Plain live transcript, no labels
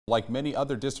Like many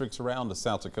other districts around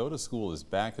South Dakota, school is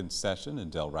back in session in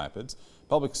Dell Rapids.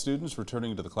 Public students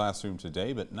returning to the classroom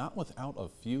today, but not without a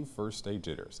few first day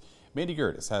jitters. Mandy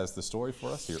Gertis has the story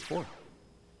for us here at 4.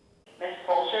 Ms.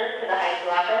 Polsher to the high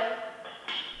school office.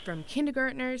 From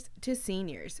kindergartners to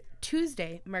seniors,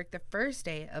 Tuesday marked the first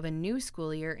day of a new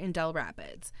school year in Dell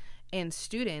Rapids. And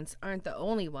students aren't the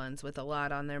only ones with a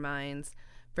lot on their minds.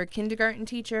 For kindergarten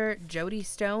teacher Jody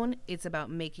Stone, it's about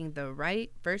making the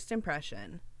right first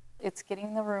impression. It's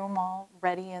getting the room all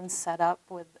ready and set up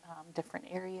with different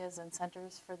areas and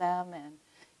centers for them,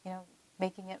 and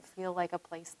making it feel like a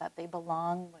place that they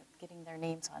belong, with getting their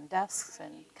names on desks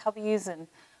and cubbies and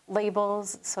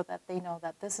labels so that they know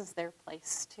that this is their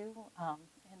place too,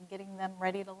 and getting them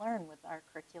ready to learn with our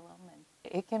curriculum. And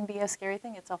it can be a scary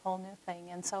thing. It's a whole new thing,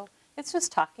 and so it's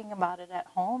just talking about it at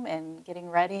home and getting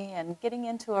ready and getting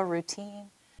into a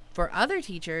routine. For other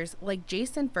teachers, like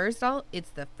Jason Fursdahl,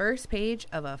 it's the first page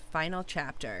of a final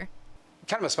chapter.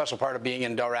 Kind of a special part of being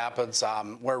in Dell Rapids.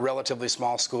 We're a relatively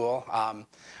small school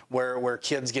where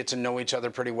kids get to know each other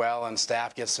pretty well and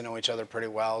staff gets to know each other pretty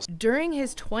well. During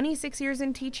his 26 years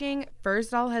in teaching,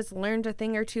 Fursdahl has learned a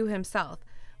thing or two himself,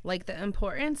 like the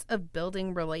importance of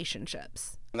building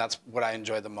relationships. And that's what I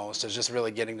enjoy the most, is just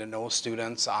really getting to know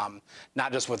students,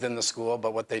 not just within the school,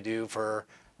 but what they do for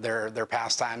their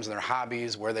pastimes and their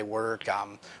hobbies, where they work,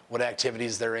 what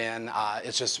activities they're in.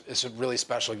 It's really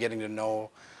special getting to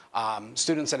know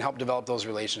students and help develop those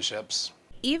relationships.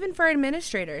 Even for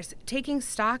administrators, taking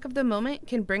stock of the moment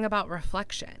can bring about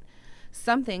reflection,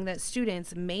 something that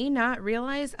students may not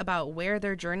realize about where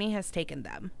their journey has taken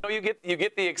them. You get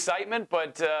the excitement,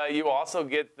 but you also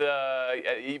get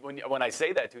the, when I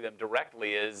say that to them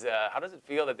directly, is how does it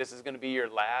feel that this is going to be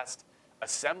your last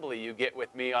assembly you get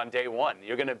with me on day one?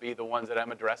 You're going to be the ones that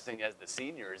I'm addressing as the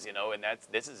seniors, and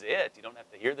this is it. You don't have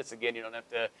to hear this again. You don't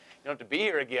have to be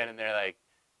here again. And they're like,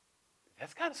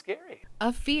 that's kind of scary.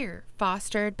 A fear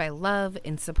fostered by love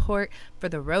and support for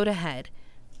the road ahead.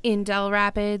 In Dell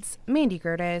Rapids, Mandy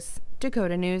Gertis,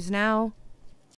 Dakota News Now.